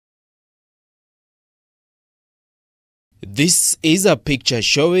This is a picture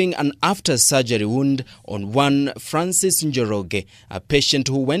showing an after-surgery wound on one Francis Njoroge, a patient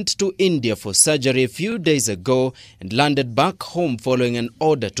who went to India for surgery a few days ago and landed back home following an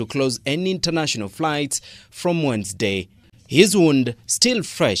order to close any international flights from Wednesday. His wound, still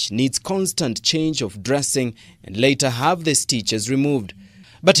fresh, needs constant change of dressing and later have the stitches removed.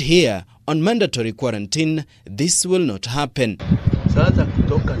 But here, on mandatory quarantine, this will not happen. Sasa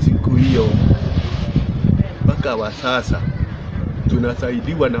kutoka siku hiyo mpaka wa sasa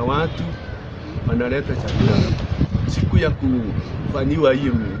tunasaidiwa na watu wanaleta chakula. Siku ya kufanyiwa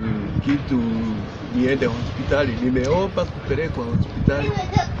hiyo kitu niende hospitali, nimeomba kupelekwa hospitali,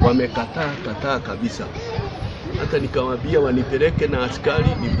 wamekataa kabisa. Hata nikawaambia wanipeleke na askari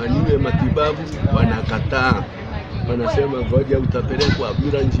nifanyiwe matibabu, wanakataa. Wanasema ngoja utapelekwa,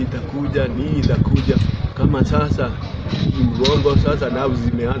 ambulance itakuja, ni itakuja. Kama sasa mgongo sasa nao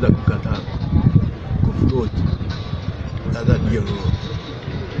zimeanza kukataa kufloat. Sasa ndio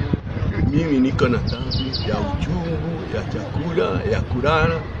mimi niko na tabu ya uchungu, ya chakula, ya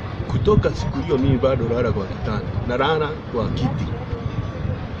kulala. Kutoka siku hiyo mimi bado lala kwa kitanda, nalala kwa kiti.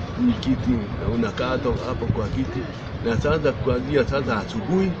 Ni kiti na unakaa hapo kwa kiti. Na sasa kuanzia sasa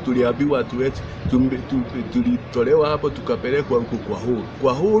asubuhi tuliambiwa tulitolewa hapo tukapelekwa huko kwa huru.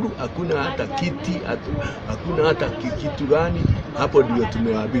 Kwa huru hakuna hata kiti, hakuna hata kitu gani, hapo ndio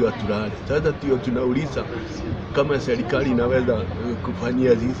tumeambiwa tulale. Sasa tunauliza kama serikali inaweza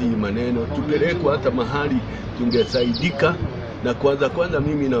kufanyia hizi maneno, tupelekwe hata mahali tungesaidika. Na kwanza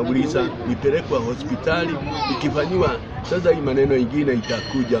mimi nauliza nipelekwe hospitali, ikifanywa sasa hii maneno ingine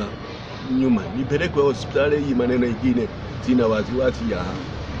itakuja nyuma. Nipelekwe hospitali, hii maneno ingine sina wasiwasi ya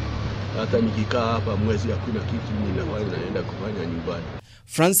hata nikikaa hapa mwezi hakuna kitu naenda kufanya nyumbani.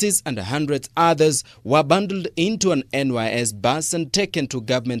 Francis and hundreds others were bundled into an NYS bus and taken to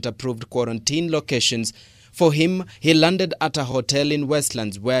government-approved quarantine locations. For him, he landed at a hotel in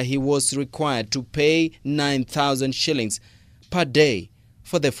Westlands where he was required to pay 9,000 shillings per day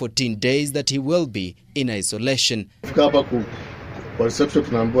for the 14 days that he will be in isolation. Kwa reception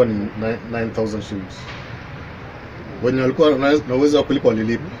tunaambiwa ni 9,000 shillings. Wenye walikuwa na uwezo wa kulipa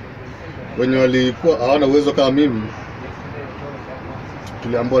walilipa. Wenye walikuwa hawana uwezo kama mimi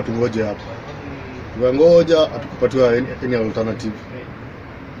tuliambiwa tungoje hapa. Tukangoja hatukupatiwa any alternative.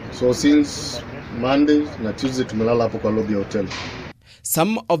 So since Monday na Tuesday tumelala hapo kwa lobby hotel.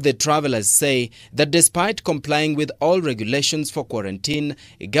 Some of the travelers say that despite complying with all regulations for quarantine,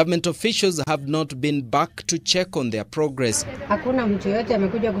 government officials have not been back to check on their progress. Hakuna mtu yote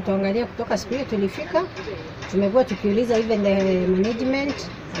amekuja kutuangalia kutoka siku hiyo tulifika. Tumekuwa tukiuliza even the management,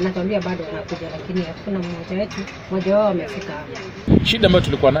 anatuambia bado wanakuja, lakini hakuna mmoja wao amefika hapa. Shida ambayo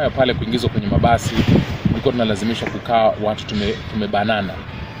tulikuwa nayo pale kuingizwa kwenye mabasi, tulikuwa tunalazimishwa kukaa watu tumebanana.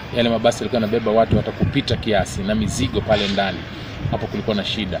 Yale mabasi yalikuwa yanabeba watu hata kupita kiasi na mizigo pale ndani. Hapo kulikuwa na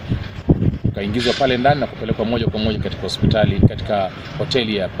shida. Tukaingizwa pale ndani na kupelekwa moja kwa moja katika hospitali, katika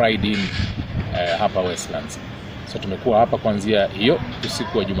hoteli ya Pride Inn hapa Westlands. So tumekuwa hapa kuanzia hiyo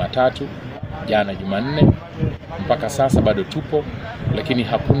usiku wa Jumatatu, jana Jumanne, mpaka sasa bado tupo, lakini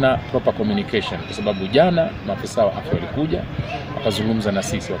hakuna proper communication kwa sababu jana maafisa wa afya walikuja wakazungumza na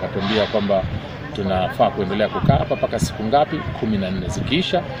sisi, wakatuambia kwamba tunafaa kuendelea kukaa hapa mpaka siku ngapi, 14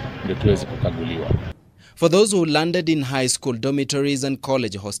 zikiisha ndio tuweze kukaguliwa. For those who landed in high school dormitories and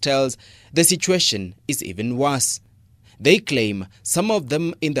college hostels, the situation is even worse. They claim some of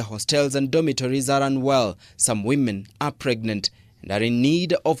them in the hostels and dormitories are unwell, some women are pregnant and are in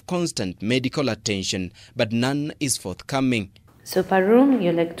need of constant medical attention, but none is forthcoming. So per room,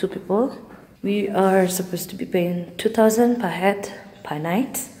 you're like 2 people. We are supposed to be paying 2,000 per head per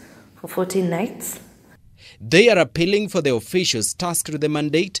night for 14 nights. They are appealing for the officials tasked with the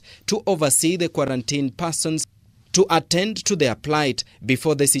mandate to oversee the quarantined persons to attend to their plight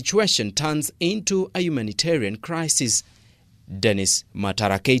before the situation turns into a humanitarian crisis. Dennis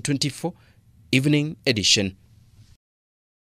Matara, K24, Evening Edition.